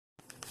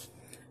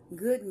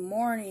Good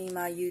morning,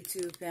 my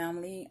YouTube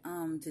family.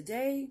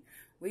 Today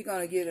we're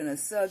gonna get in a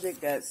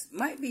subject that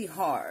might be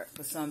hard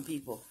for some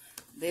people.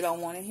 They don't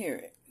want to hear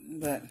it,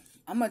 but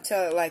I'm gonna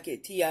tell it like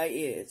it TI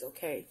is.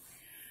 Okay,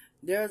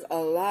 there's a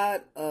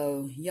lot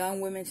of young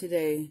women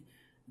today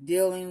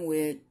dealing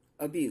with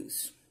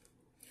abuse,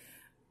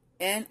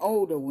 and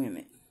older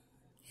women.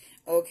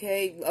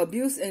 Okay,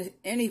 abuse in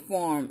any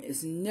form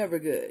is never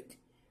good.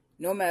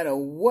 No matter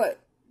what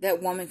that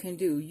woman can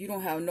do, you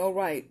don't have no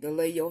right to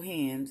lay your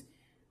hands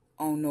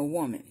on no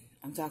woman.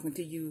 I'm talking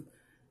to you,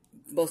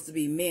 supposed to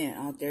be men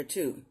out there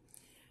too.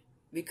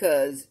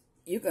 Because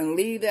you can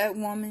leave that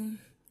woman,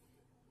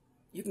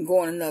 you can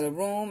go in another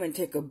room and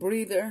take a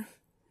breather,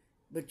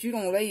 but you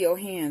don't lay your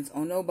hands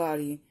on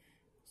nobody's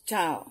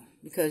child.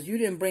 Because you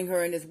didn't bring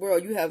her in this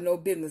world. You have no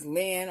business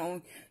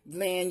laying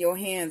your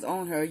hands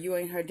on her. You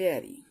ain't her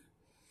daddy.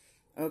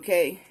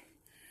 Okay?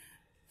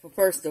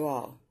 First of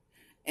all.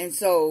 And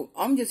so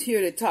I'm just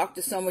here to talk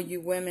to some of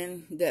you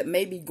women that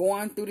may be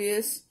going through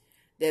this,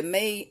 that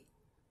may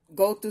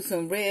go through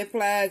some red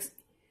flags,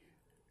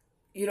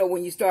 you know,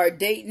 when you start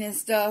dating and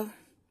stuff.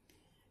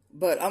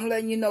 But I'm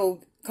letting you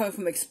know, coming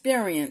from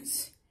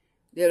experience,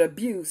 that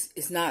abuse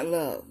is not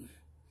love.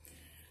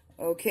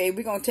 Okay,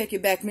 we're going to take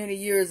it back many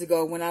years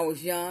ago when I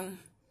was young.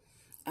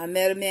 I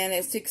met a man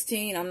at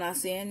 16. I'm not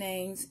saying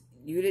names.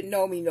 You didn't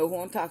know me, you know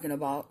who I'm talking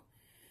about.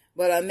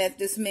 But I met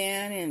this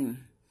man,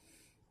 and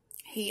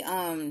he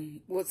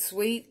was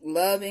sweet,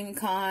 loving,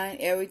 kind,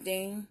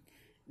 everything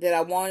that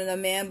I wanted in a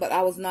man, but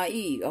I was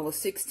naive. I was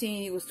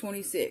 16, he was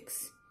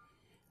 26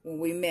 when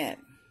we met.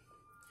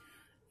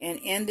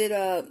 And ended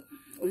up,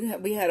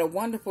 we had a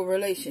wonderful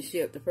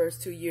relationship the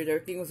first 2 years.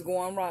 Everything was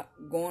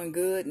going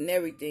good and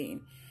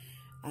everything.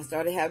 I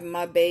started having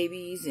my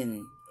babies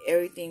and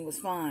everything was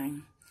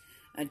fine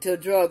until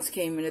drugs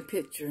came in the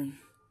picture.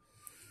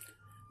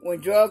 When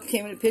drugs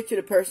came in the picture,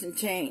 the person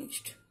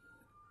changed.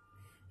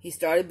 He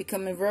started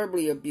becoming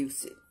verbally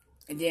abusive.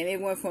 And then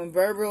it went from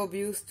verbal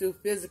abuse to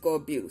physical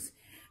abuse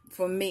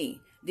for me.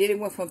 Then it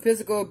went from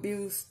physical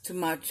abuse to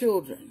my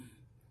children.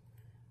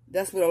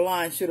 That's where the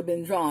line should have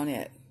been drawn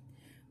at.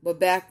 But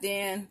back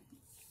then,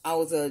 I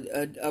was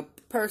a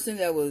person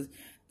that was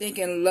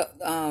thinking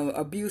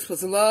abuse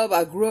was love.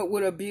 I grew up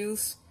with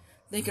abuse,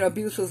 thinking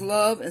abuse was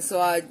love. And so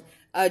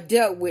I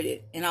dealt with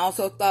it. And I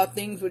also thought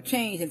things would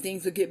change and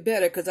things would get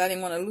better because I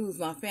didn't want to lose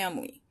my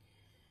family.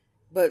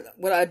 But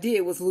what I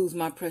did was lose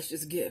my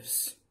precious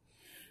gifts.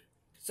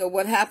 So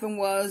what happened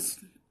was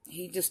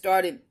he just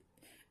started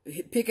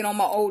picking on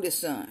my oldest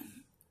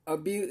son,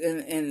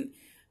 and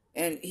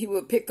he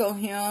would pick on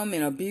him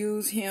and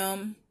abuse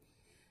him,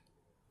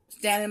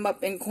 stand him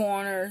up in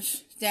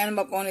corners, stand him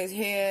up on his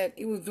head.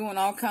 He was doing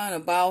all kind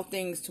of vile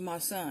things to my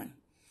son.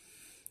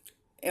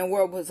 And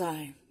where was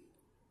I?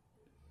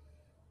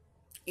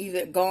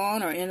 Either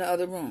gone or in the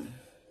other room,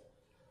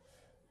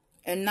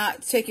 and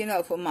not taking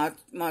up for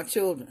my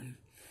children.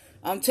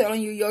 I'm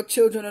telling you, your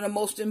children are the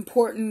most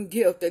important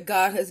gift that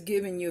God has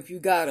given you if you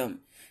got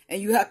them.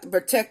 And you have to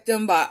protect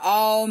them by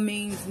all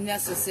means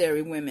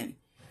necessary, women.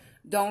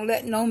 Don't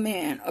let no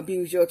man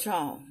abuse your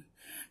child.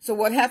 So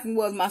what happened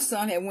was my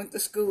son had went to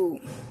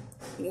school.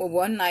 Well,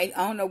 one night,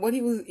 I don't know what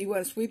he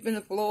wasn't sweeping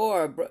the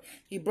floor, or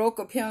he broke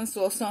a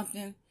pencil or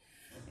something.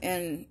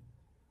 And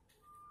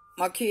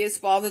my kid's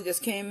father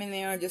just came in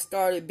there and just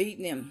started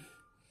beating him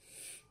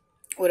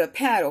with a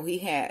paddle he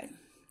had.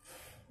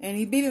 And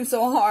he beat him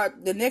so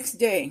hard the next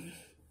day,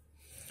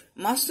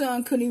 my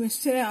son couldn't even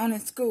sit down in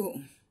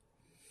school.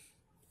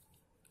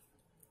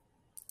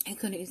 He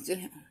couldn't even sit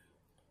down.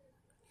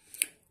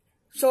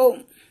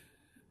 So,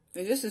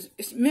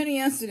 it's many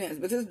incidents,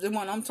 but this is the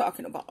one I'm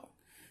talking about.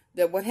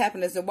 That what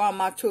happened is that while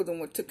my children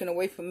were taken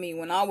away from me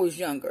when I was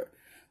younger.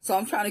 So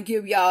I'm trying to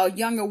give y'all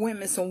younger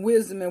women some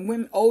wisdom, and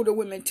women, older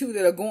women too,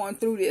 that are going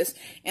through this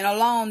and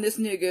allowing this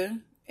nigga,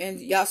 and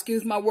y'all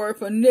excuse my word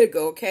for nigga,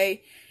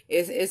 okay?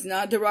 It's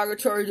not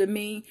derogatory to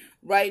me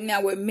right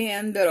now with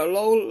men that are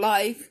low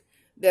life,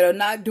 that are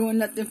not doing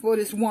nothing for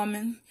this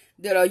woman,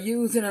 that are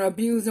using and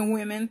abusing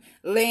women,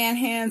 laying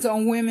hands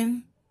on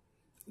women,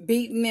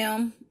 beating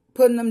them,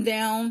 putting them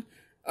down,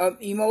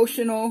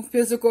 emotional,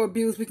 physical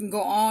abuse. We can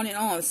go on and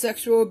on.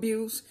 Sexual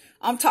abuse.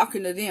 I'm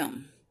talking to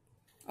them,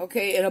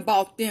 okay, and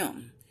about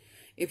them.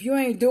 If you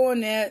ain't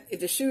doing that, if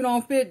the shoe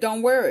don't fit,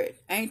 don't wear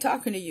it. I ain't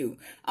talking to you.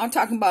 I'm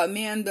talking about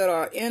men that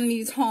are in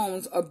these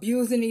homes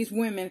abusing these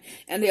women,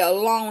 and they're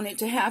allowing it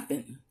to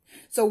happen.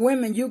 So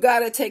women, you got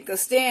to take a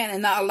stand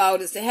and not allow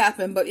this to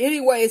happen. But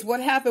anyways,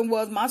 what happened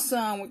was my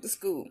son went to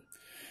school.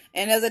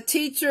 And as a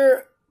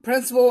teacher,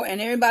 principal,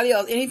 and everybody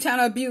else, any kind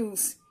of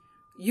abuse,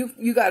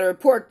 you got to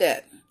report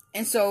that.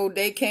 And so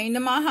they came to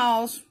my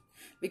house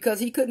because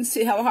he couldn't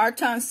have a hard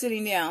time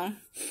sitting down.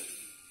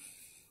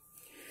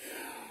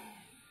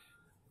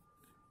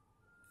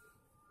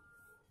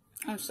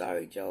 I'm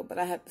sorry, Joe, but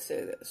I have to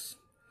say this.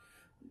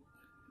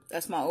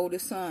 That's my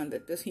oldest son,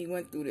 he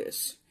went through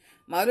this.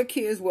 My other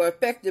kids were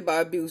affected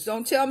by abuse.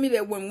 Don't tell me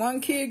that when one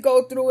kid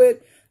go through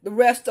it, the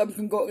rest of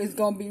them is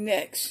going to be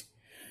next.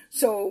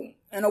 So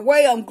in a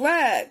way, I'm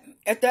glad.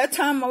 At that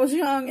time, I was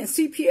young, and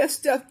CPS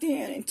stepped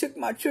in and took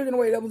my children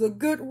away. That was a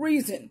good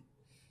reason.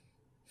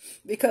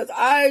 Because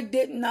I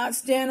did not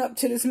stand up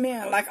to this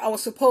man like I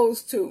was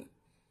supposed to.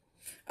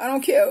 I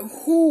don't care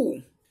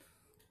who,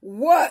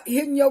 what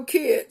hitting your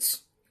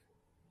kids.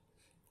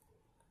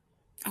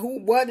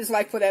 What is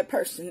like for that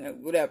person or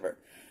whatever.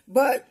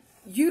 But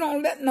you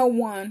don't let no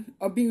one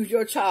abuse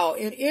your child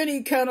in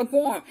any kind of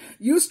form.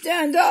 You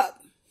stand up.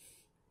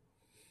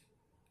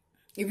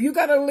 If you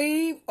got to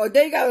leave or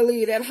they got to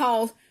leave that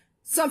house,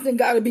 something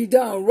got to be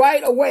done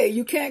right away.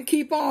 You can't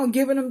keep on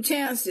giving them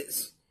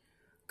chances.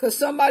 Because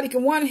somebody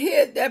can one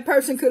hit, that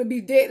person could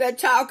be dead, that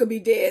child could be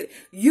dead.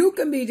 You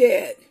can be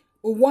dead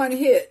with one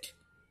hit.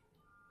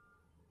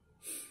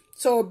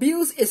 So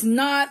abuse is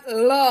not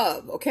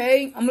love,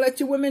 okay? I'm going to let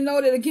you women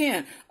know that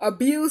again.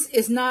 Abuse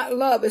is not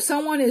love. If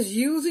someone is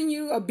using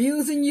you,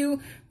 abusing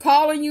you,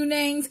 calling you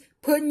names,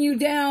 putting you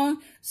down,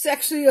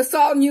 sexually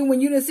assaulting you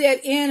when you done said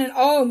N and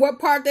O and what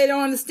part they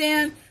don't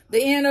understand,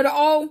 the N or the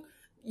O,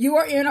 you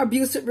are in an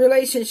abusive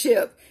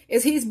relationship.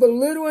 If he's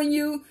belittling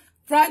you,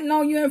 fronting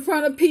on you in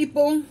front of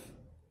people,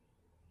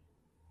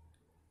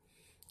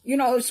 you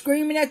know,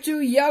 screaming at you,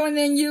 yelling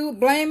at you,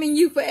 blaming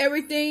you for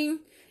everything,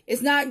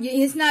 it's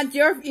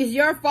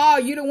your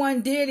fault. You the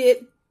one did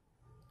it.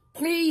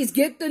 Please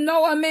get to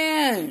know a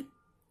man.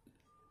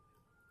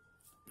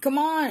 Come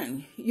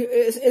on.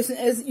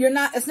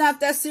 It's not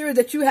that serious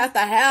that you have to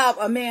have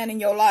a man in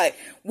your life.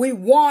 We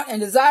want and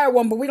desire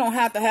one, but we don't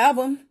have to have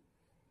them.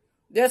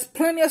 There's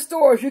plenty of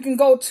stores you can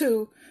go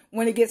to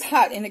when it gets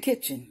hot in the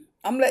kitchen.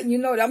 I'm letting you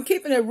know that I'm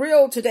keeping it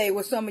real today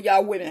with some of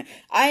y'all women.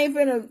 I ain't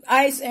putting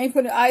ice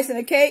in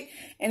a cake.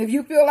 And if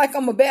you feel like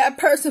I'm a bad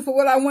person for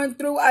what I went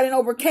through, I didn't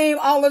overcame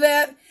all of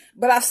that.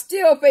 But I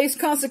still face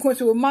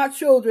consequences with my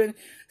children,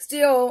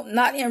 still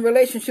not in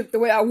relationship the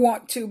way I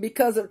want to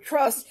because of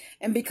trust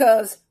and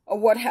because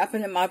of what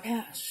happened in my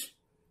past.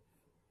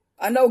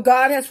 I know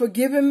God has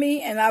forgiven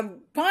me and I've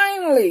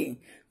finally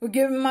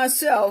forgiven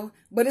myself,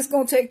 but it's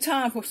going to take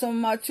time for some of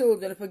my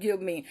children to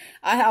forgive me.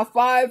 I have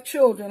 5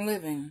 children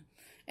living.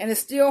 And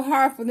it's still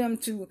hard for them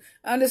to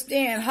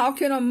understand how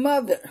can a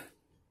mother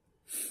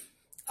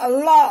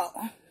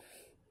allow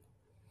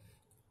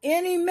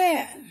any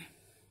man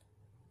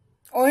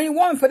or any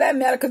woman for that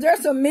matter, because there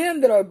are some men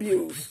that are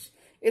abused.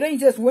 It ain't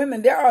just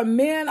women. There are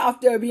men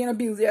out there being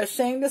abused. They're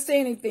ashamed to say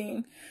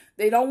anything.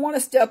 They don't want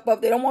to step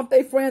up. They don't want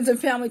their friends and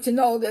family to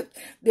know that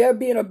they're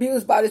being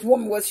abused by this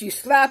woman. Whether she's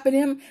slapping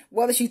him,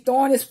 whether she's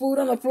throwing his food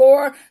on the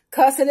floor,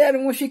 cussing at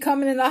him when she's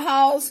coming in the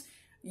house,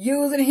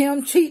 using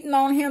him, cheating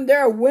on him. There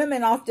are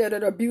women out there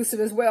that are abusive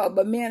as well,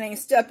 but men ain't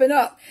stepping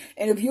up.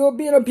 And if you're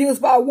being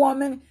abused by a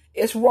woman,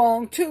 it's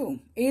wrong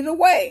too. Either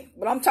way.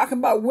 But I'm talking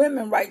about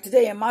women right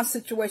today in my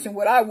situation,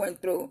 what I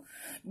went through.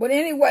 But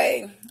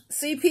anyway,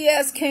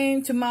 CPS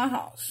came to my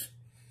house.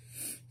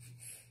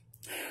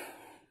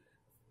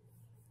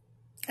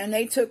 And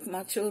they took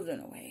my children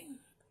away.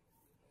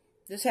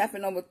 This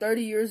happened over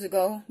 30 years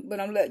ago, but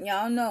I'm letting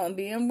y'all know. I'm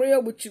being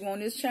real with you on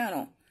this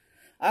channel.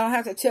 I don't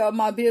have to tell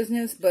my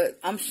business, but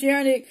I'm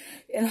sharing it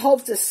in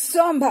hopes that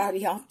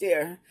somebody out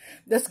there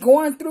that's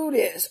going through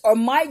this or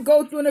might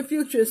go through in the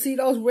future see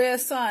those red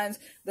signs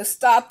to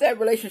stop that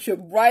relationship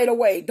right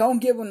away. Don't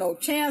give them no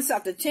chance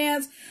after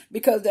chance,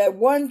 because that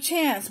one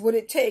chance, what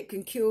it take,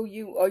 can kill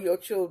you or your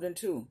children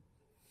too.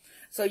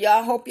 So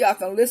y'all, hope y'all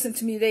can listen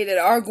to me today that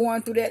are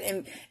going through that.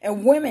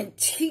 And women,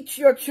 teach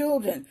your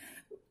children,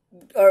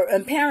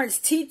 and parents,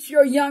 teach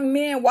your young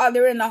men while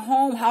they're in the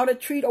home how to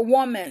treat a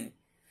woman.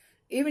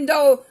 Even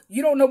though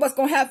you don't know what's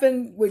going to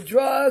happen with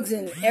drugs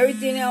and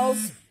everything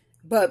else,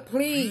 but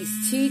please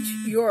teach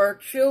your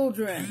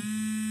children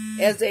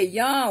as they're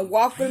young.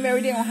 Walk with them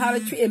every day on how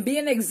to treat and be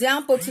an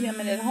example to them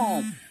in at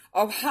home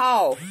of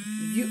how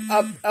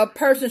a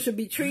person should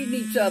be treating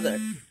each other.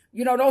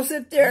 You know, don't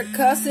sit there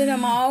cussing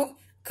them out,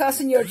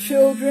 cussing your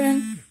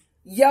children,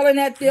 yelling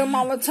at them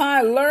all the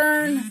time.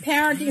 Learn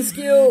parenting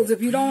skills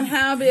if you don't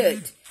have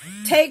it.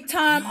 Take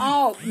time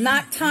out,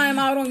 not time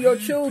out on your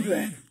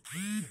children.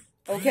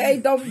 Okay,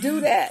 don't do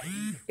that.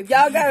 If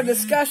y'all got a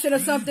discussion or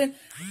something,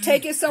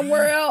 take it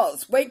somewhere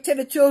else. Wait till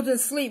the children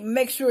sleep.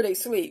 Make sure they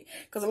sleep.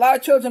 Because a lot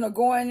of children are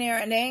going there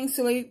and they ain't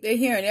sleep. They're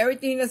hearing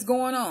everything that's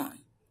going on.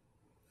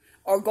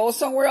 Or go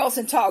somewhere else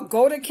and talk.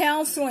 Go to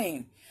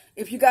counseling.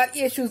 If you got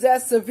issues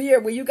that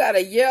severe where you got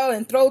to yell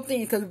and throw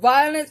things. Because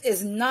violence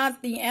is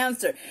not the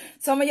answer.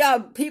 Some of y'all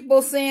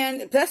people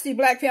saying, especially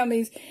black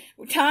families,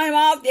 time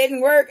out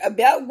didn't work.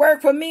 That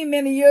worked for me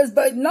many years.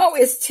 But no,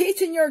 it's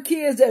teaching your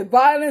kids that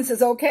violence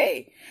is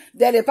okay.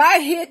 That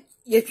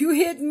if you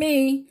hit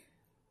me,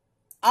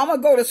 I'm going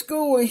to go to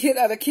school and hit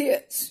other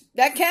kids.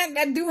 That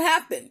do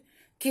happen.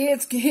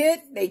 Kids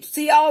hit, they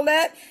see all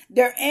that.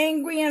 They're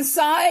angry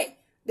inside.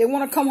 They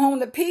want to come home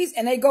to peace,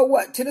 and they go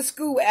what? To the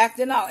school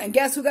acting out. And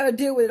guess who got to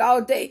deal with it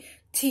all day?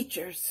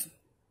 Teachers.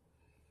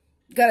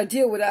 Got to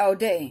deal with it all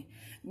day.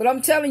 But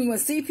I'm telling you, when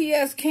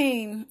CPS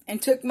came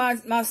and took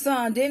my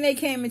son, then they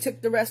came and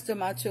took the rest of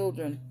my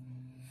children.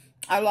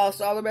 I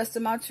lost all the rest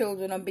of my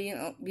children, I'm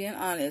being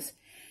honest.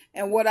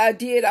 And what I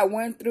did, I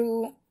went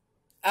through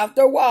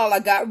After a while, I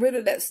got rid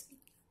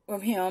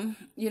of him.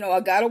 I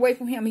got away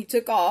from him. He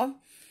took off.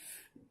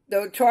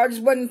 The charges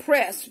wasn't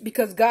pressed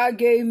because God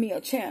gave me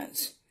a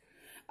chance.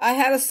 I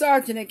had a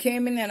sergeant that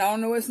came in, and I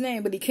don't know his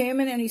name, but he came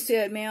in and he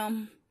said,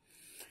 "Ma'am,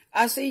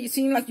 I see you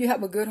seem like you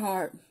have a good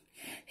heart."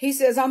 He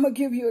says, "I'm going to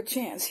give you a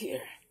chance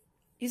here."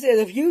 He says,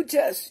 "If you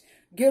just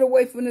get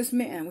away from this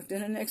man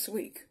within the next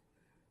week,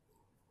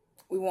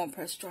 we won't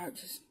press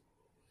charges."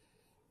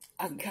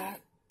 I got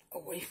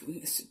away from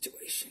this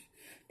situation.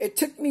 It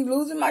took me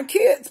losing my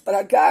kids, but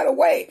I got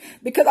away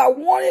because I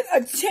wanted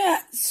a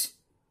chance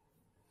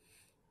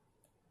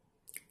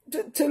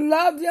to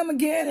love them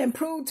again and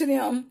prove to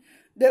them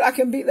that I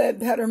can be that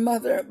better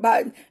mother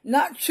by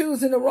not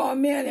choosing the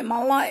wrong man in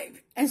my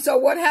life. And so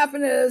what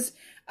happened is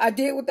I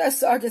did what that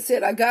sergeant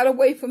said. I got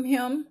away from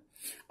him.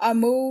 I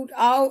moved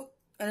out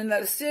in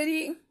another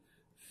city,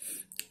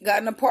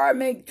 got an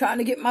apartment, trying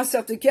to get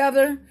myself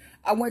together.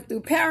 I went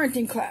through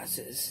parenting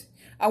classes.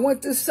 I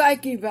went through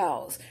psych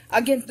evals.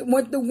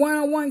 Went through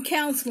one-on-one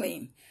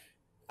counseling.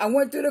 I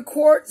went through the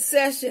court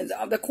sessions.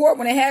 The court,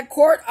 when they had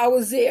court, I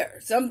was there.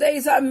 Some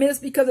days I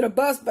missed because of the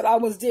bus, but I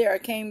was there. I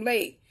came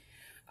late.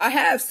 I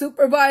have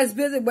supervised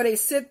visits where they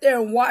sit there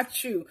and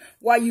watch you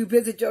while you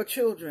visit your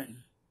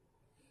children.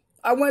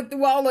 I went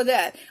through all of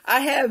that. I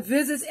had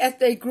visits at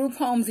their group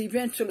homes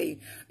eventually.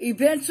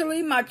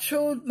 Eventually, my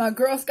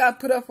girls got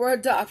put up for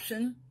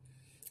adoption.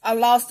 I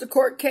lost the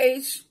court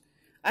case.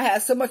 I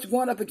had so much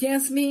going up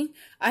against me.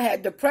 I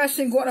had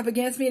depression going up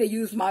against me. They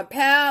used my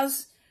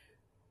past.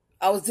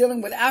 I was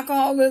dealing with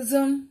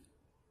alcoholism.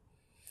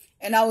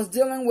 And I was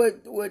dealing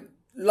with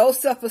low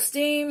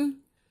self-esteem.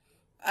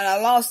 And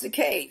I lost the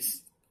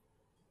case.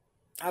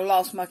 I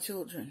lost my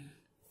children.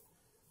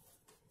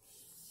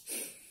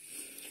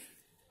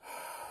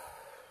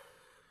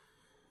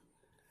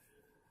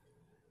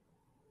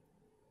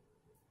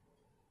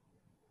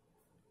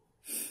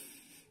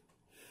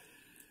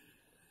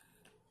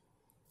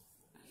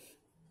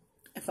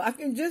 If I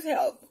can just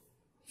help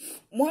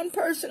one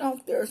person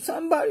out there,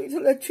 somebody to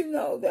let you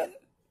know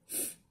that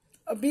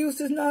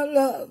abuse is not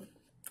love.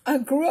 I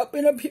grew up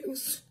in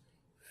abuse.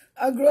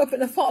 I grew up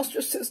in a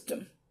foster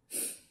system.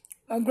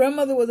 My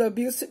grandmother was an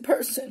abusive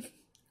person.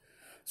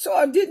 So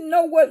I didn't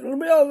know what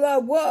real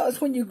love was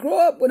when you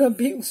grow up with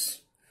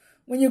abuse.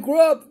 When you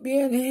grow up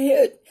being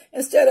hit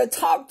instead of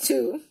talked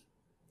to.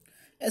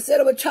 Instead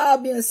of a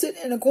child being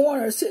sitting in a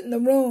corner, sitting in the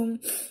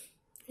room,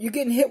 you're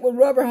getting hit with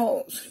rubber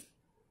hose.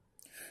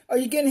 Or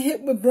you're getting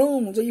hit with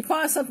brooms. Or you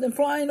find something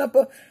flying up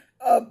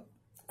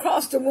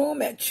across the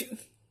room at you.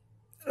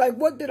 Like,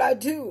 what did I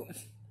do?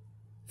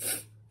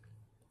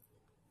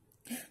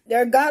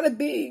 There got to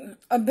be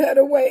a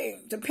better way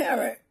to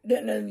parent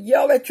than to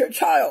yell at your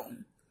child.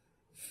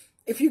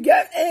 If you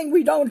get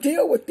angry, don't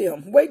deal with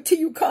them. Wait till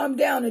you calm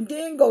down and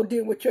then go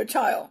deal with your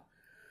child.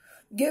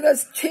 Get a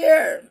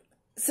chair.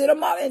 Sit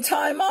them out in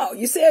time out.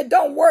 You say it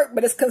don't work,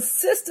 but it's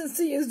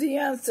consistency is the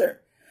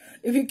answer.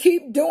 If you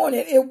keep doing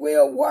it, it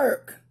will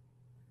work.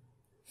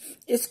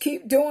 Just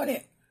keep doing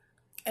it.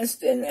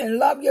 And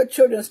love your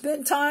children.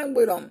 Spend time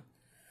with them.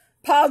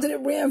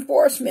 Positive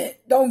reinforcement.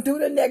 Don't do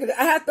the negative.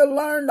 I had to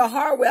learn the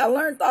hard way. I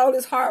learned all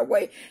this hard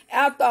way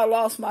after I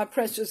lost my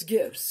precious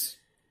gifts.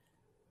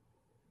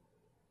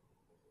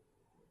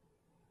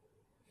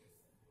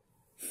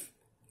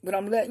 But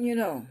I'm letting you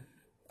know,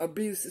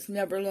 abuse is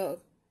never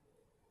love.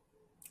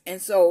 And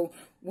so,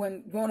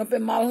 when growing up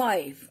in my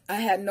life, I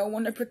had no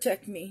one to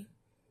protect me.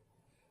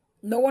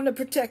 No one to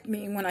protect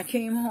me when I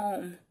came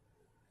home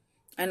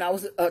and I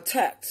was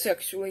attacked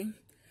sexually.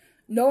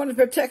 No one to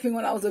protect me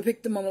when I was a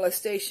victim of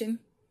molestation.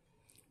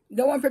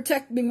 No one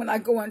protected me when I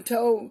go and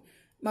told,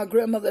 my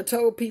grandmother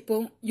told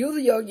people,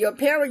 usually your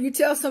parent, you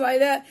tell somebody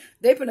that,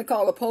 they're going to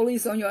call the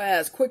police on your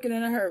ass quick and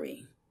in a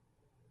hurry.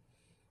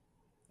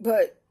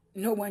 But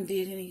no one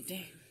did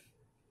anything.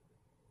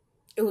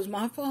 It was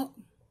my fault.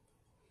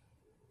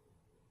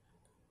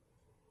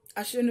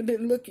 I shouldn't have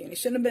been looking. It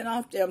shouldn't have been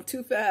out there. I'm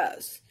too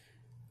fast.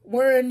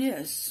 Wearing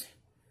this.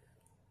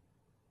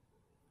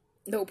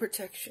 No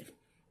protection.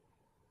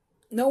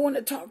 No one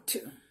to talk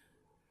to.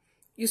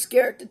 You're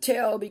scared to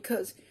tell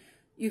because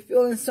you're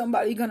feeling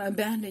somebody going to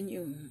abandon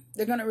you.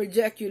 They're going to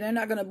reject you. They're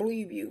not going to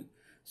believe you.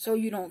 So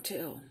you don't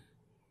tell.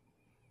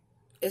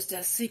 It's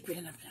that secret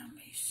in the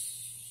family.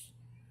 Shh.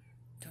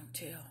 Don't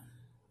tell.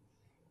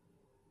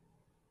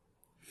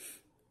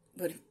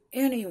 But if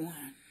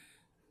anyone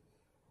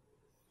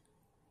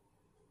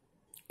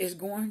is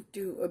going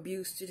through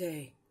abuse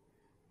today,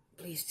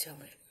 please tell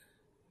it.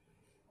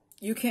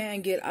 You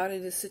can't get out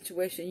of this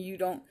situation.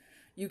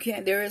 You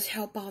can't. There is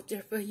help out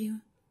there for you.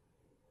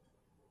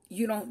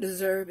 You don't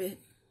deserve it.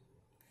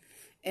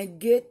 And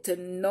get to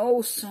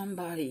know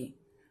somebody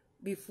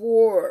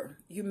before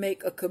you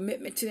make a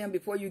commitment to them,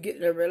 before you get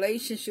in a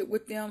relationship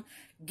with them.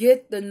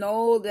 Get to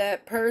know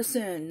that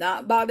person,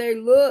 not by their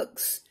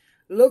looks.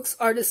 Looks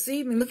are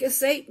deceiving. Look at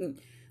Satan.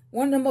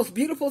 One of the most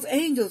beautiful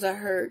angels I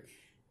heard.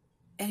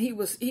 And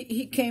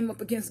he came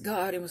up against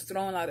God and was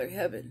thrown out of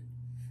heaven.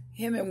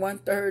 Him and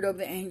 1/3 of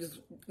the angels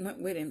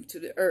went with him to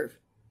the earth.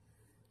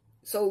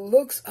 So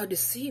looks are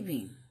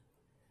deceiving.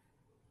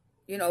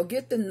 You know,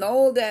 get to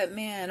know that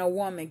man or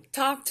woman.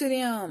 Talk to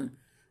them.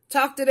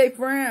 Talk to their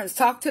friends.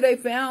 Talk to their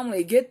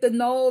family. Get to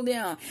know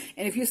them.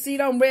 And if you see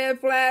them red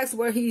flags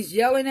where he's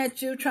yelling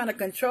at you, trying to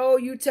control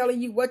you, telling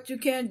you what you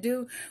can't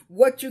do,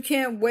 what you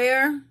can't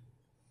wear.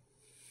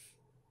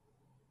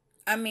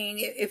 I mean,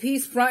 if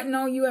he's fronting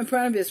on you in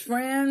front of his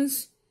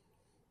friends,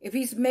 if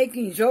he's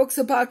making jokes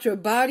about your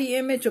body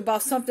image,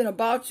 about something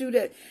about you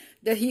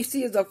that he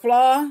sees as a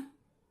flaw,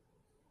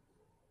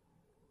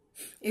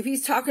 if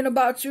he's talking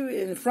about you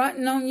and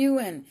fronting on you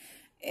and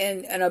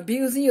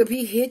abusing you, if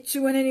he hits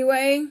you in any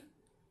way,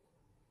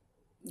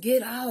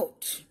 get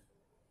out.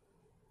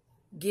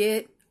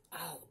 Get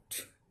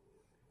out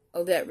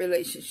of that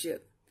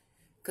relationship,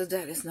 because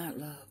that is not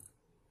love.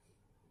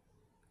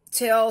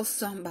 Tell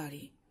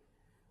somebody.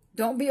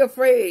 Don't be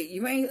afraid.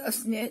 You ain't a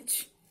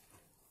snitch.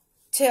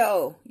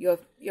 Tell your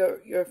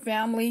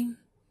family.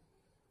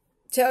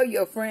 Tell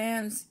your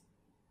friends.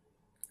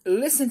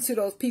 Listen to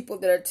those people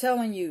that are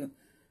telling you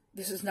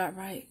this is not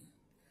right.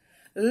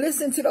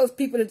 Listen to those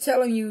people that are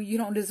telling you you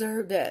don't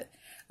deserve that.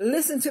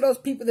 Listen to those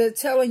people that are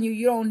telling you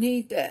you don't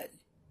need that.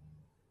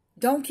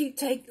 Don't keep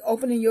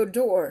opening your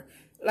door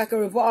like a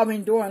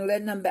revolving door and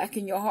letting them back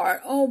in your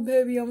heart. Oh,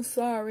 baby, I'm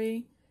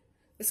sorry.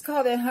 It's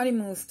called that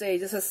honeymoon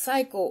stage. It's a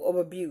cycle of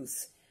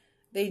abuse.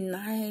 They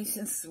nice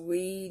and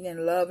sweet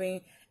and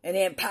loving, and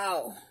then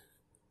pow.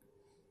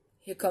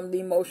 Here comes the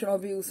emotional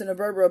abuse and the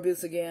verbal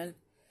abuse again.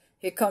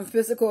 Here comes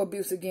physical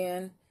abuse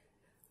again.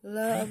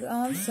 Love,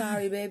 oh, I'm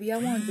sorry, baby. I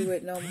won't do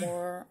it no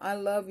more. I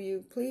love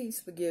you. Please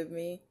forgive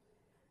me.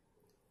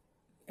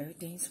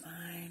 Everything's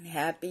fine.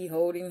 Happy,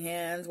 holding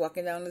hands,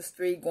 walking down the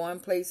street, going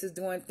places,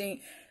 doing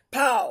things.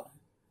 Pow!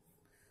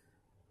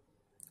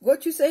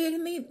 What you say to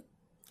me?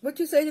 What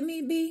you say to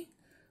me, B?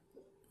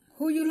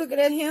 Who you looking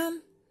at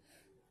him?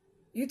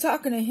 You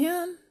talking to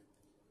him?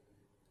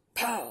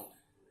 Pow!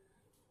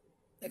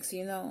 Next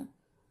thing you know,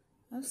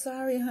 I'm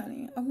sorry,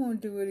 honey. I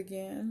won't do it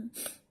again.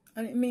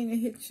 I didn't mean to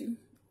hit you.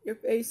 Your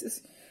face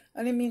is, I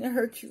didn't mean to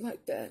hurt you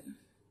like that.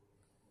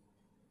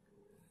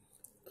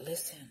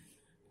 Listen,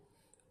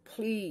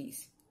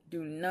 please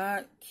do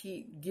not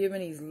keep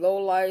giving these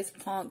low-life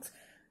punks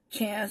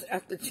chance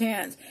after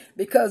chance,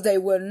 because they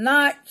will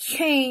not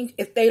change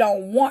if they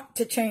don't want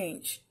to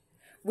change.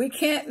 We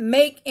can't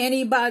make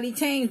anybody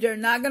change. They're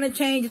not going to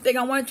change. If they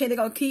don't want to change, they're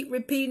going to keep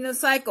repeating the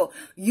cycle.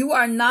 You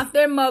are not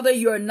their mother.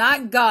 You're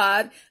not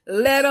God.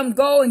 Let them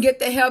go and get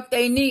the help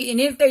they need.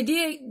 And if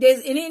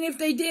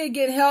they did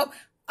get help,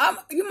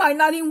 you might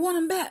not even want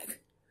them back.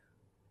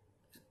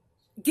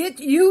 Get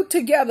you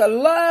together.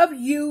 Love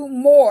you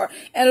more.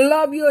 And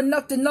love you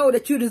enough to know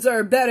that you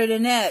deserve better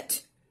than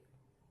that.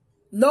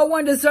 No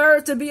one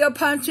deserves to be a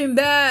punching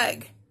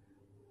bag.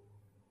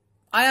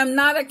 I am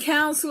not a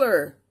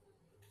counselor.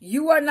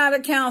 You are not a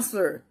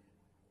counselor.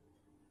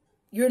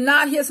 You're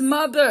not his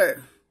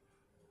mother.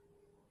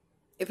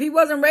 If he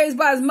wasn't raised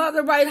by his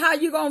mother right, how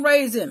you gonna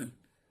raise him?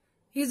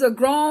 He's a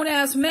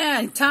grown-ass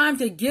man. Time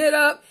to get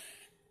up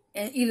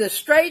and either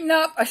straighten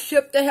up or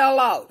ship the hell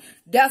out.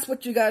 That's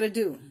what you got to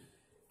do.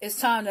 It's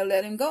time to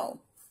let him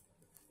go.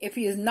 If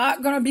he is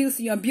not going to abuse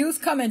you, abuse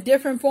come in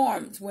different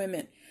forms,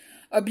 women.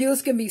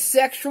 Abuse can be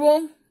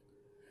sexual,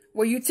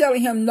 where you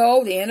telling him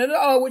no, the end of the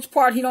O, which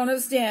part he don't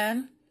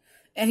understand,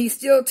 and he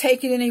still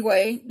take it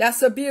anyway.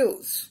 That's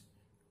abuse.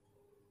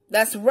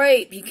 That's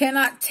rape. He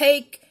cannot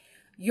take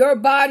your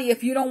body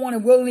if you don't want to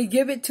willingly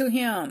give it to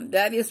him.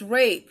 That is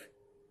rape.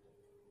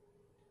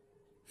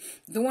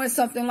 Doing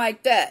something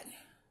like that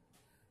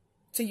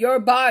to your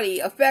body,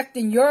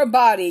 affecting your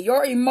body,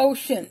 your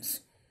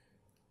emotions.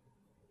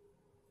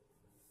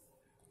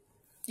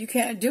 You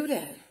can't do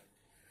that.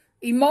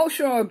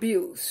 Emotional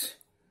abuse.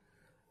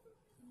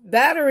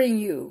 Battering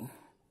you.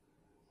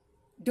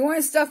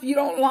 Doing stuff you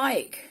don't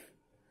like.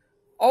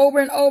 Over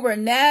and over.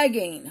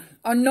 Nagging.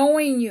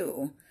 Annoying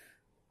you.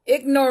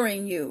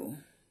 Ignoring you.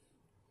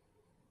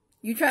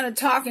 You trying to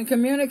talk and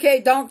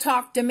communicate? Don't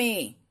talk to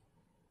me.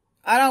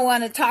 I don't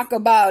want to talk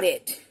about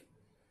it.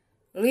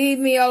 Leave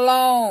me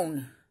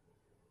alone.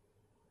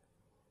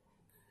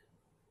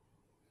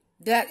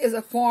 That is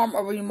a form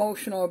of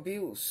emotional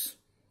abuse.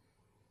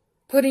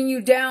 Putting you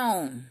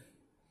down.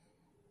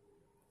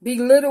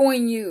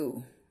 Belittling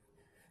you.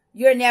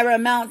 You'll never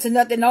amount to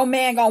nothing. No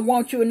man gonna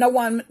want you, and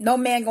no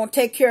man gonna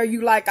take care of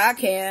you like I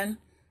can.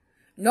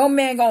 No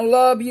man gonna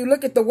love you.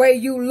 Look at the way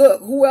you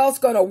look. Who else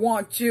gonna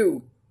want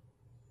you?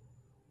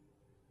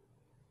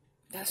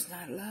 That's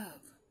not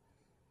love.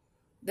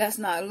 That's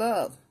not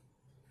love.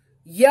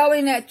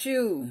 Yelling at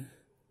you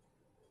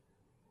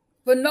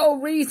for no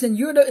reason.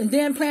 And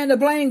then playing the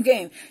blame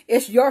game.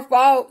 It's your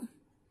fault.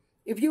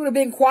 If you would have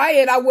been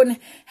quiet, I wouldn't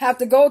have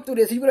to go through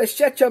this. If you would have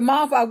shut your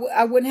mouth,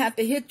 I wouldn't have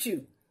to hit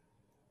you.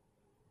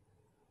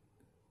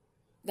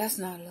 That's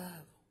not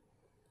love.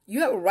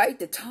 You have a right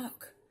to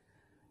talk.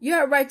 You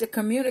have a right to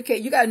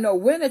communicate. You got to know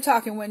when to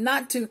talk and when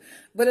not to.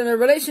 But in a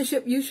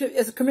relationship,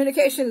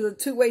 communication is a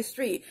two-way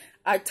street.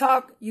 I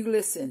talk, you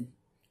listen.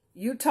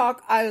 You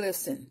talk, I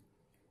listen.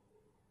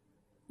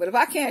 But if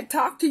I can't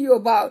talk to you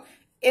about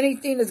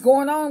anything that's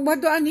going on,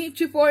 what do I need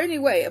you for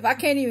anyway? If I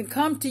can't even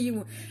come to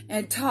you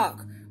and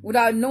talk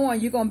without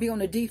knowing you're going to be on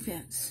the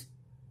defense,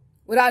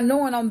 without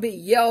knowing I'm going to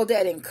be yelled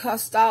at and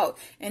cussed out,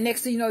 and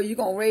next thing you know, you're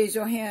going to raise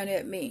your hand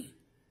at me.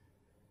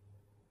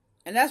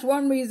 And that's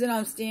one reason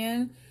I'm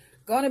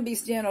going to be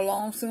staying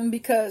alone soon,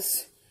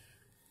 because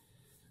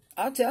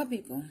I'll tell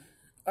people,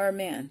 or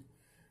men,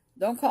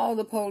 don't call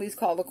the police,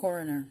 call the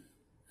coroner.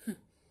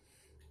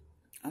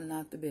 I'm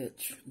not the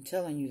bitch. I'm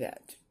telling you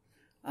that.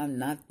 I'm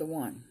not the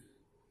one.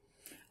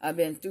 I've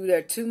been through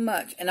there too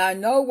much. And I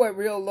know what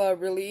real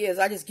love really is.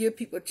 I just give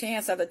people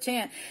chance after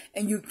chance.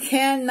 And you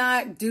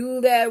cannot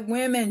do that,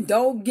 women.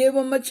 Don't give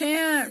them a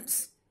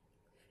chance.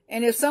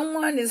 And if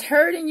someone is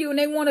hurting you and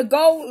they want to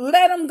go,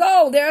 let them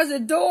go. There's a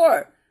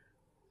door.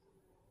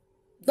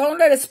 Don't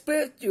let it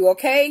split you,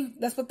 okay?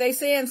 That's what they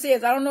saying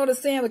says. I don't know the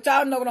saying, but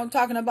y'all know what I'm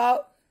talking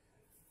about.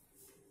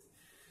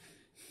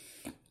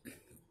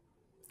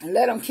 And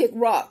let them kick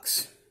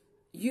rocks.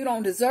 You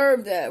don't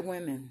deserve that,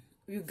 women.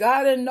 You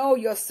got to know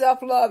your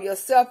self-love, your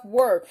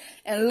self-worth.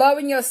 And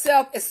loving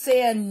yourself is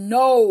saying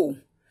no.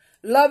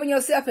 Loving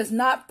yourself is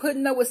not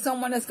putting up with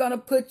someone that's going to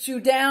put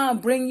you down,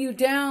 bring you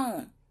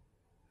down.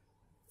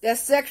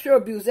 That's sexual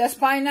abuse. That's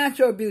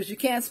financial abuse. You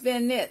can't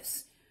spend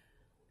this.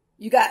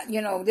 You got,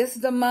 this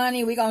is the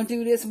money. We're going to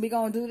do this and we're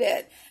going to do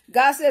that.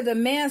 God said the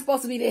man's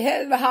supposed to be the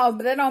head of the house,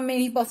 but that don't mean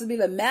he's supposed to be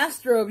the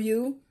master of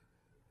you.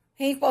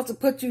 He ain't supposed to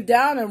put you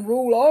down and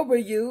rule over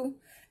you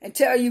and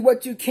tell you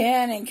what you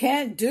can and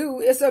can't do.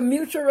 It's a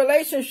mutual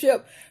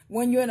relationship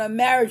when you're in a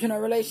marriage and a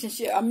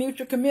relationship, a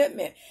mutual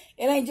commitment.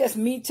 It ain't just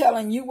me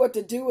telling you what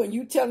to do and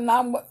you telling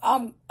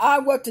I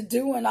what to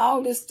do and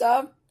all this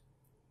stuff.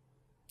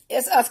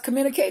 It's us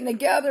communicating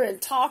together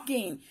and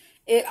talking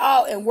it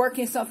out and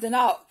working something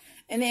out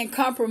and then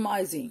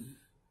compromising.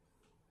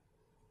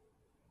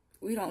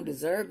 We don't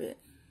deserve it.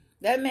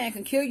 That man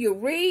can kill you.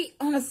 Read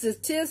on the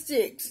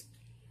statistics.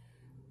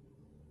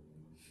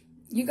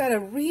 You got to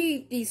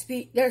read these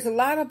people. There's a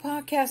lot of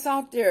podcasts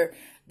out there.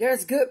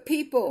 There's good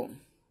people.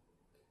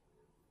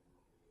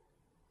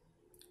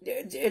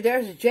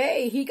 There's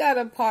Jay. He got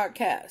a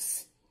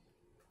podcast.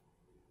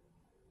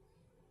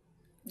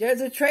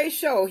 There's a Trey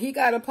Show. He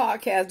got a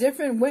podcast.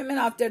 Different women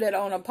out there that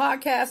own a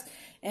podcast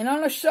and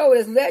on a show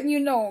that's letting you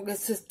know the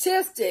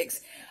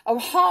statistics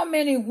of how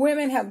many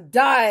women have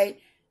died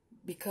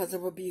because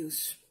of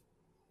abuse,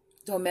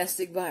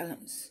 domestic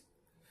violence.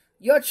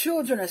 Your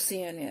children are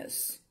seeing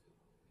this.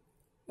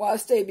 Well, I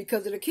say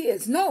because of the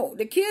kids. No,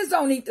 the kids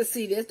don't need to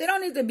see this. They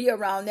don't need to be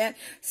around that.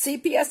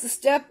 CPS to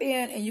step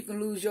in and you can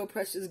lose your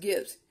precious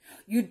gifts.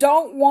 You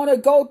don't want to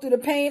go through the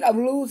pain of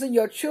losing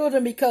your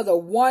children because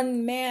of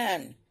one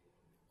man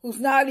who's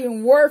not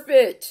even worth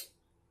it.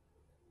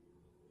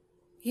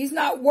 He's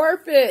not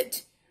worth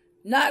it.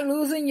 Not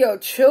losing your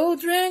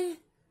children.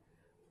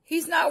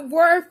 He's not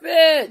worth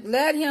it.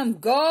 Let him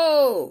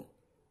go.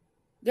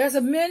 There's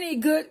many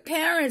good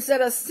parents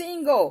that are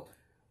single.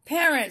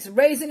 Parents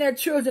raising their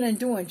children and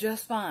doing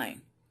just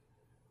fine.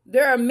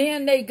 There are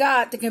men they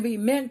got that can be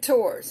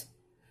mentors.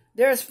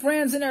 There's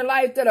friends in their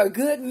life that are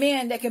good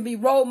men that can be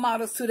role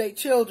models to their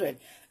children.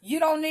 You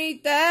don't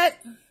need that.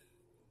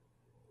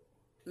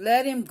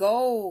 Let him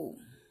go.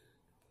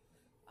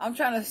 I'm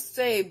trying to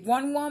save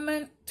one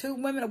woman, two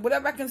women, or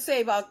whatever I can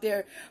save out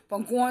there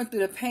from going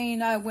through the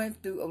pain I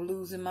went through of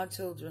losing my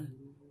children.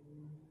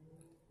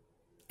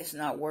 It's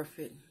not worth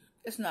it.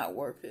 It's not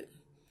worth it.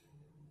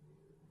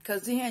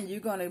 Because then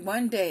you're going to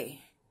one day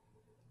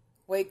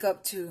wake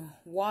up to,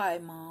 why,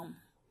 Mom?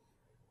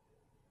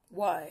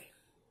 Why?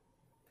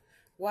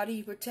 Why do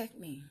you protect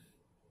me?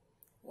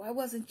 Why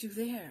wasn't you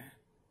there?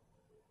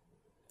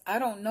 I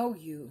don't know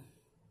you.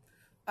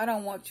 I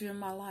don't want you in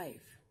my life.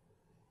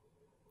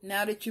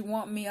 Now that you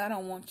want me, I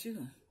don't want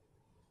you.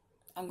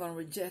 I'm going to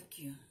reject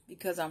you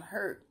because I'm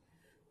hurt.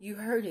 You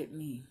hurted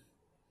me.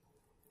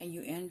 And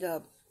you end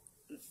up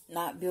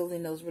not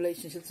building those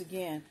relationships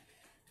again.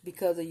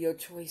 Because of your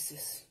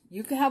choices.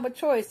 You can have a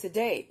choice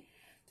today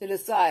to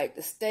decide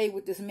to stay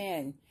with this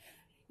man.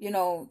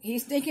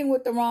 He's thinking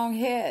with the wrong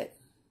head.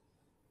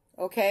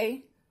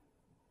 Okay?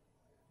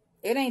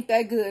 It ain't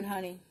that good,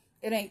 honey.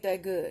 It ain't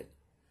that good.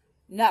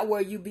 Not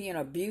where you being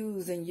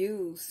abused and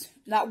used.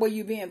 Not where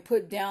you being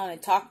put down and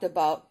talked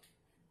about.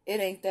 It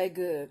ain't that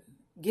good.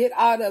 Get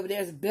out of it.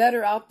 There's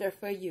better out there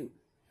for you.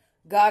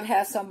 God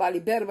has somebody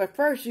better. But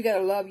first, you got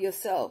to love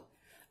yourself.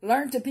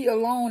 Learn to be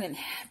alone and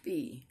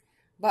happy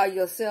by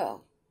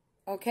yourself.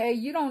 Okay?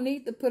 You don't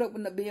need to put up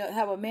with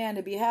have a man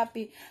to be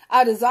happy.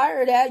 I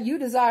desire that. You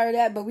desire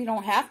that, but we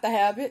don't have to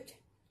have it.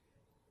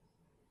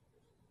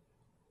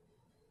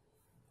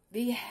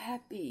 Be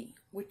happy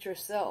with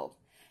yourself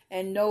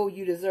and know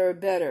you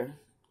deserve better.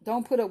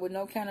 Don't put up with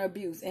no kind of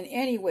abuse in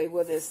any way,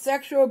 whether it's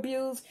sexual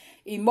abuse,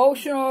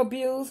 emotional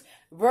abuse,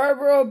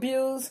 verbal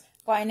abuse,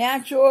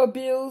 financial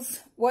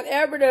abuse,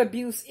 whatever the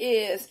abuse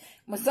is.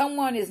 When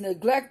someone is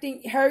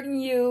neglecting, hurting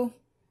you,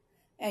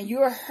 and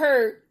you're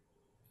hurt,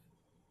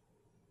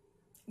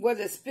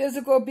 whether it's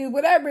physical abuse,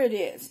 whatever it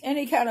is,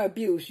 any kind of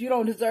abuse, you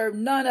don't deserve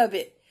none of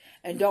it.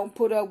 And don't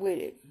put up with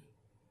it.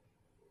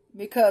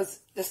 because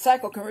the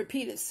cycle can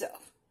repeat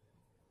itself.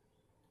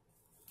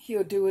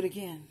 He'll do it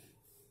again.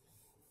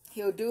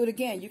 He'll do it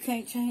again. You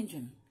can't change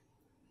him.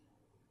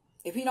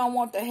 If he don't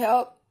want the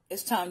help,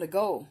 it's time to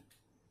go.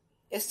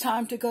 It's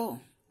time to go.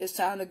 It's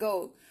time to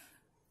go.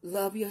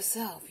 Love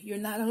yourself. You're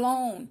not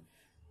alone.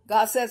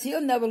 God says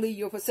he'll never leave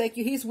you or forsake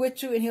you. He's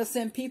with you, and he'll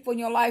send people in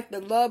your life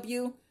that love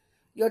you.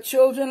 Your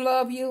children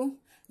love you.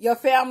 Your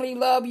family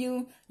love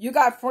you. You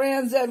got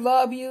friends that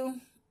love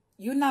you.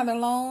 You're not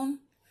alone.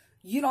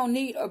 You don't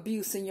need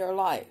abuse in your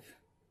life.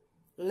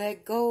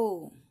 Let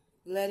go.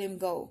 Let him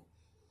go.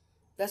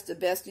 That's the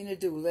best thing to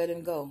do. Let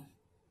him go.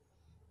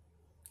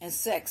 And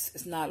sex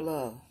is not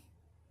love.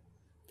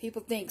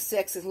 People think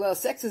sex is love.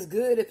 Sex is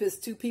good if it's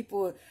two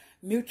people,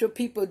 mutual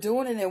people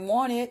doing it and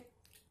want it.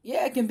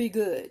 Yeah, it can be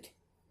good.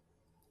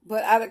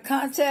 But out of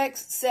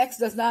context, sex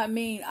does not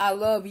mean I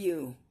love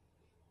you.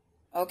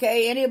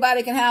 Okay?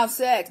 Anybody can have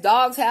sex.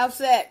 Dogs have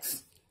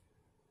sex.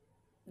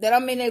 That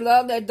don't mean they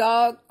love their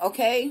dog.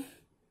 Okay?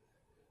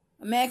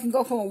 A man can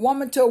go from a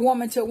woman to a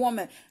woman to a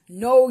woman.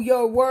 Know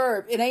your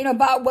worth. It ain't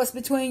about what's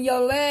between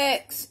your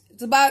legs.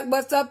 It's about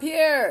what's up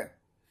here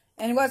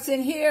and what's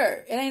in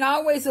here. It ain't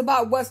always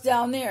about what's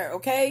down there,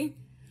 okay?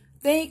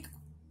 Think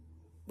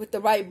with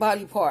the right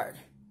body part.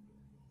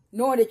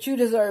 Knowing that you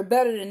deserve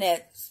better than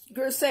that.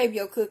 Girl, save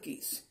your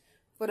cookies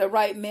for the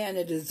right man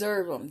to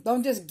deserve them.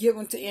 Don't just give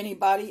them to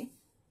anybody.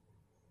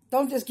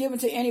 Don't just give them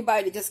to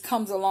anybody that just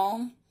comes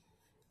along.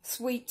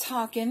 Sweet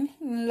talking,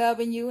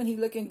 loving you, and he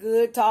looking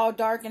good, tall,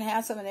 dark, and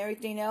handsome, and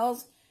everything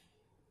else.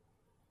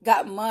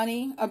 Got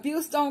money.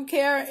 Abuse don't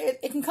care.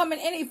 It can come in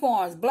any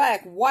forms.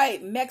 Black,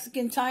 white,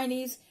 Mexican,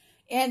 Chinese,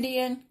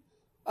 Indian.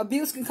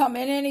 Abuse can come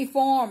in any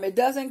form. It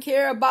doesn't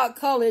care about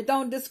color. It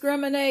don't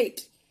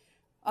discriminate.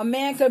 A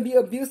man can be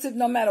abusive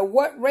no matter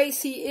what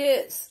race he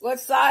is, what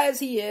size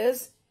he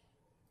is,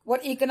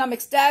 what economic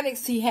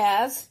status he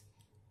has,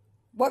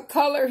 what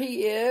color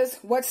he is,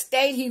 what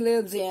state he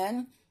lives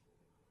in.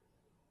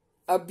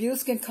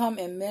 Abuse can come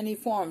in many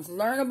forms.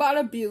 Learn about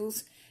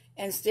abuse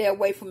and stay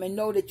away from it.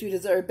 Know that you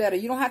deserve better.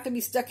 You don't have to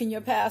be stuck in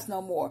your past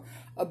no more.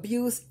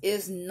 Abuse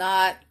is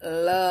not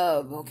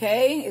love,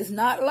 okay? It's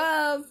not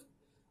love.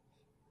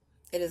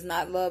 It is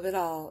not love at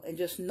all. And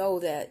just know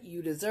that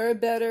you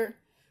deserve better,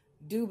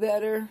 do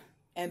better,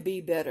 and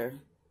be better.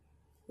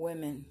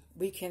 Women,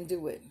 we can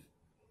do it.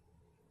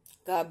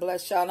 God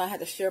bless y'all. And I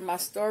had to share my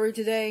story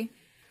today.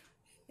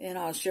 And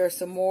I'll share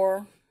some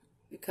more,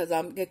 because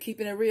I'm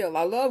keeping it real.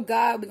 I love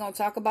God. We're going to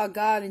talk about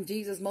God and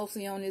Jesus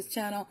mostly on this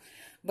channel.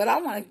 But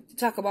I want to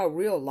talk about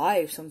real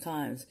life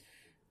sometimes.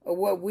 Or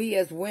what we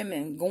as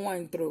women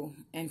going through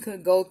and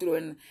could go through.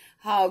 And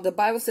how the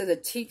Bible says to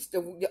teach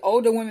the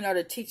older women are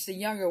to teach the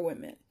younger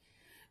women.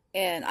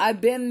 And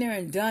I've been there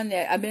and done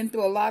that. I've been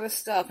through a lot of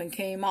stuff and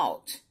came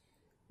out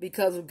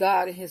because of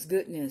God and his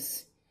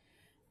goodness.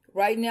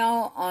 Right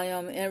now, I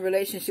am in a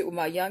relationship with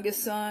my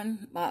youngest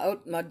son.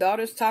 My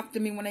daughters talk to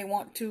me when they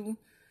want to.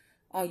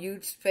 On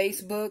YouTube,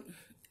 Facebook.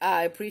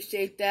 I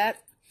appreciate that.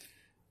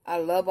 I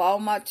love all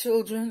my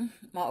children.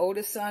 My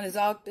oldest son is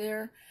out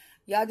there.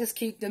 Y'all just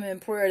keep them in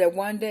prayer that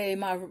one day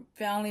my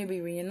family will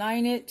be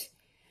reunited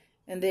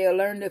and they'll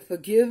learn to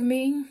forgive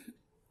me.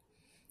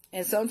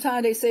 And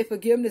sometimes they say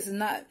forgiveness is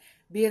not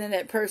being in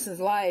that person's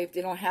life.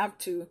 They don't have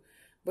to.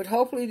 But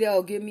hopefully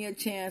they'll give me a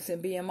chance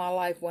and be in my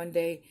life one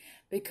day,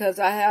 because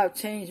I have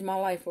changed my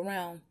life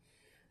around.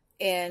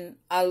 And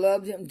I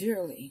love them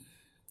dearly.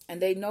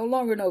 And they no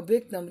longer no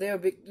victim.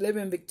 They're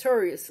living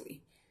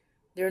victoriously.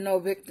 There are no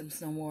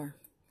victims no more.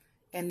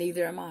 And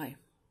neither am I.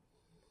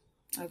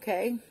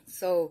 Okay?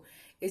 So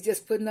it's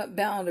just putting up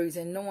boundaries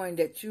and knowing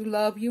that you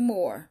love you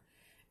more.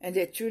 And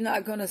that you're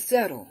not going to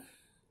settle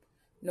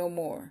no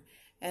more.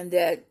 And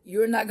that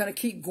you're not going to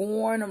keep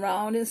going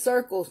around in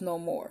circles no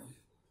more.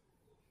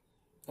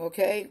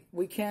 Okay?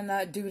 We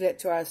cannot do that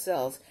to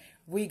ourselves.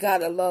 We got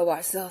to love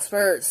ourselves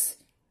first.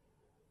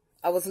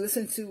 I was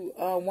listening to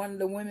one of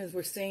the women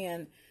were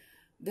saying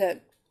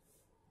that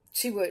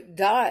she would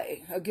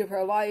die or give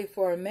her life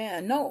for a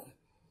man. No.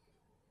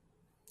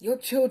 Your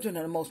children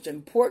are the most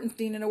important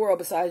thing in the world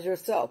besides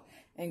yourself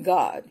and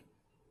God.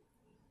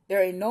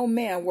 There ain't no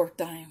man worth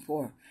dying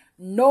for.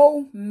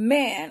 No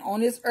man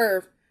on this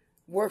earth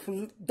worth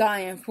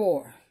dying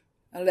for,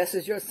 unless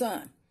it's your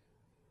son.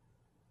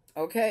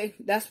 Okay?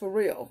 That's for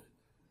real.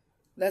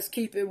 Let's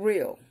keep it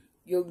real.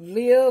 You'll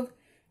live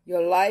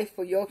your life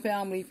for your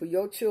family, for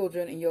your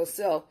children, and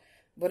yourself.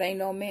 But ain't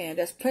no man.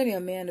 There's plenty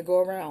of men to go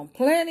around.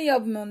 Plenty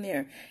of them on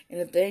there. And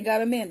if they ain't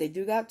got a man, they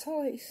do got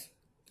toys.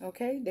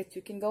 Okay? That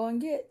you can go and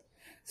get.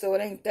 So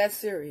it ain't that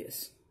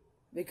serious.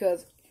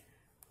 Because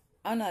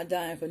I'm not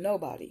dying for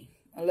nobody.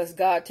 Unless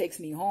God takes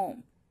me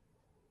home.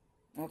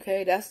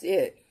 Okay? That's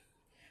it.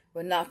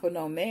 But not for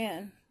no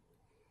man.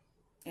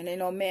 And ain't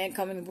no man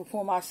coming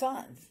before my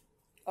sons.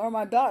 Or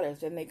my daughters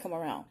that may come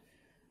around.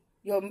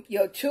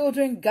 Your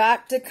children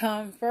got to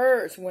come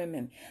first,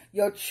 women.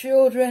 Your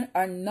children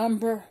are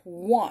number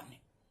one.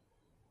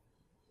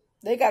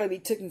 They got to be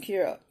taken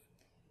care of.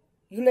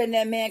 You letting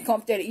that man come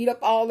up there to eat up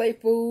all their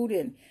food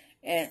and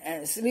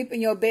and sleep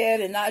in your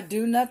bed and not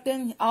do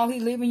nothing. All he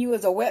leaving you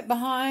is a wet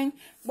behind.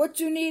 What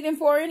you need him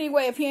for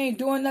anyway if he ain't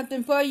doing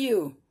nothing for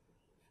you?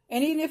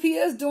 And even if he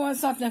is doing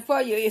something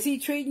for you, is he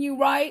treating you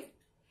right?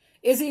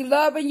 Is he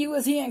loving you?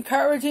 Is he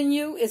encouraging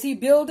you? Is he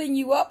building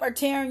you up or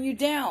tearing you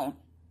down?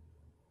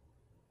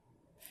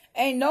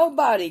 Ain't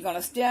nobody going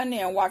to stand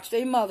there and watch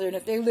their mother, and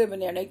if they live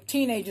in there, and they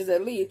teenagers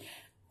at least,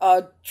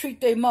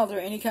 treat their mother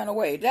any kind of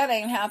way. That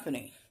ain't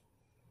happening.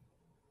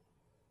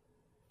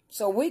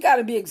 So we got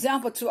to be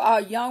example to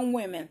our young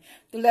women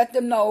to let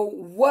them know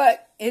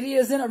what it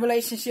is in a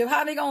relationship.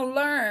 How they going to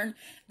learn?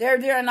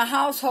 They're in the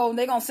household.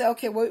 They're going to say,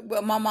 okay,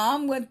 well, my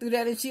mom went through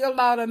that and she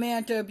allowed a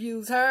man to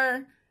abuse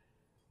her.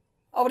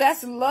 Oh,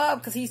 that's love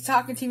because he's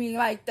talking to me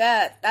like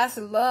that. That's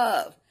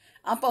love.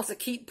 I'm supposed to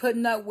keep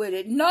putting up with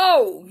it.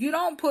 No, you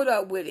don't put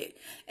up with it.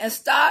 And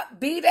stop,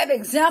 be that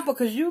example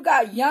because you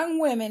got young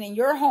women in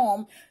your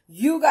home.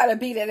 You got to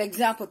be that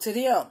example to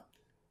them.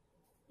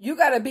 You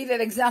got to be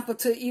that example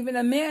to even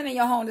a man in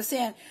your home to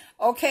saying,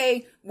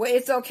 okay, well,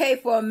 it's okay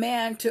for a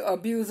man to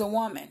abuse a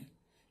woman.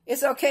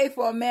 It's okay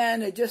for a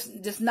man to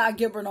just not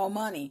give her no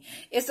money.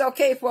 It's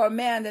okay for a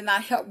man to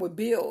not help with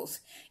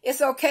bills.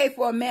 It's okay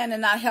for a man to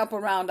not help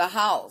around the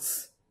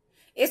house.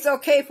 It's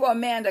okay for a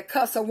man to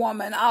cuss a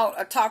woman out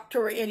or talk to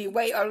her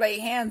anyway or lay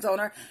hands on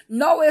her.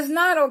 No, it's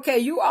not okay.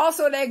 You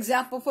also the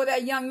example for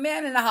that young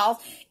man in the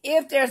house.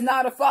 If there's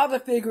not a father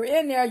figure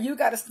in there, you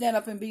got to stand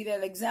up and be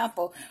that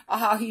example of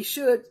how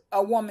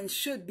a woman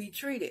should be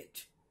treated.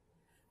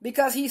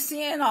 Because he's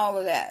seeing all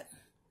of that.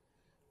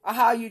 Or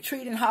how you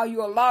treat and how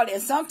you allow it.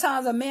 And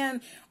sometimes a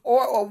man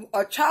or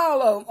a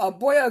child, or a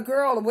boy or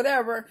girl or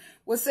whatever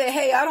would say,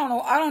 hey, I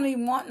don't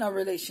even want no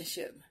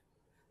relationship.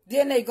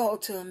 Then they go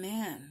to a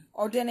man.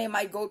 Or then they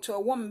might go to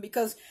a woman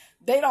because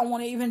they don't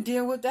want to even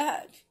deal with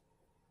that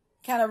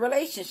kind of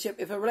relationship.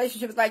 If a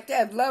relationship is like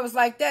that, if love is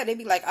like that, they'd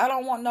be like, I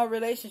don't want no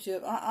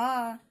relationship.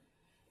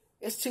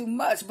 It's too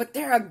much. But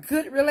there are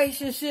good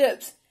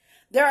relationships.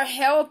 There are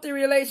healthy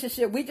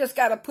relationships. We just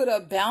got to put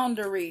up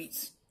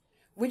boundaries.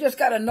 We just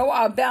got to know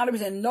our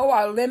boundaries and know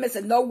our limits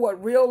and know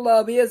what real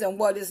love is and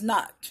what is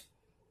not.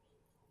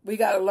 We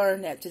got to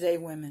learn that today,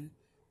 women.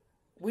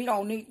 We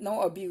don't need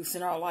no abuse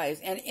in our lives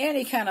in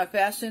any kind of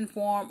fashion,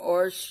 form,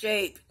 or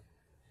shape.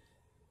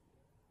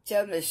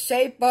 Tell them to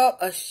shape up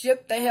or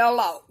ship the hell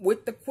out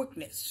with the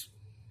quickness.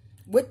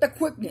 With the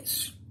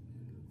quickness.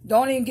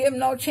 Don't even give them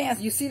no chance.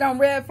 You see them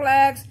red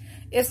flags?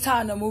 It's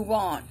time to move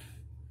on.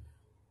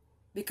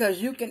 Because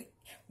you can,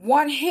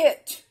 one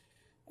hit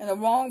in the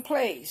wrong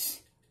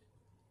place,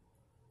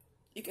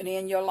 you can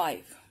end your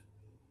life.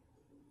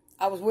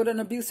 I was with an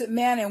abusive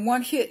man and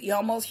one hit, he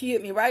almost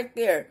hit me right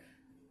there.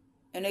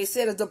 And they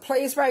said there's a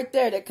place right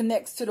there that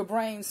connects to the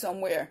brain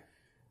somewhere.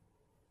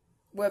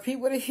 Where if he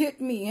would have hit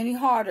me any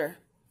harder,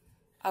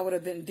 I would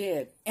have been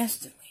dead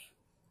instantly.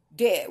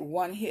 Dead,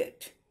 one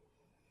hit.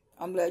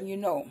 I'm letting you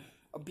know,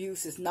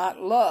 abuse is not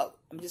love.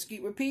 I'm just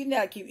keep repeating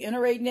that, I keep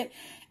iterating it,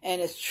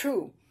 and it's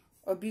true.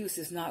 Abuse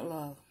is not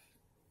love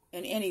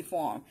in any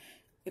form.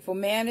 If a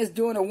man is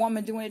doing, a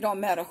woman doing it, don't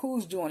matter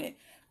who's doing it.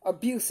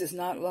 Abuse is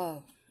not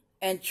love.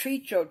 And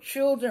treat your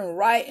children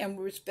right and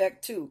with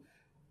respect too.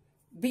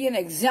 Be an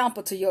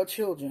example to your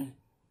children.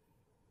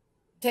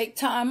 Take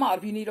time out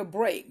if you need a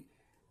break.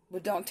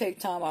 But don't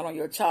take time out on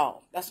your child.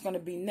 That's going to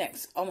be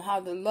next. On how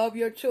to love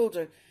your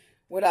children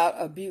without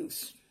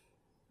abuse.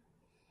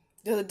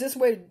 There's a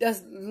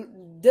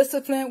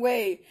disciplined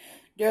way.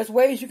 There's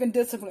ways you can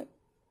discipline,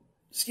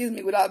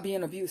 without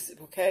being abusive,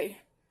 okay?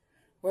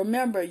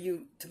 Remember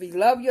to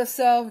love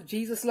yourself.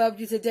 Jesus loved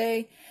you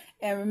today.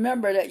 And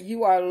remember that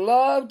you are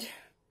loved.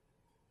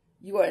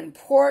 You are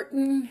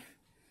important.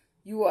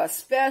 You are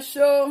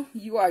special.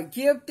 You are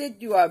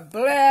gifted. You are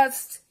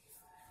blessed.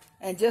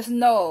 And just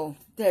know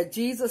that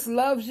Jesus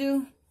loves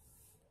you.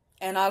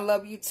 And I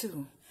love you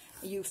too.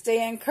 You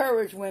stay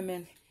encouraged,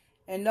 women.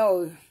 And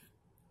know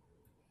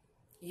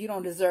you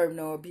don't deserve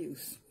no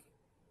abuse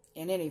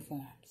in any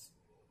forms.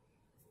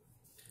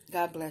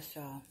 God bless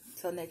y'all.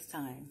 Until next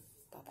time.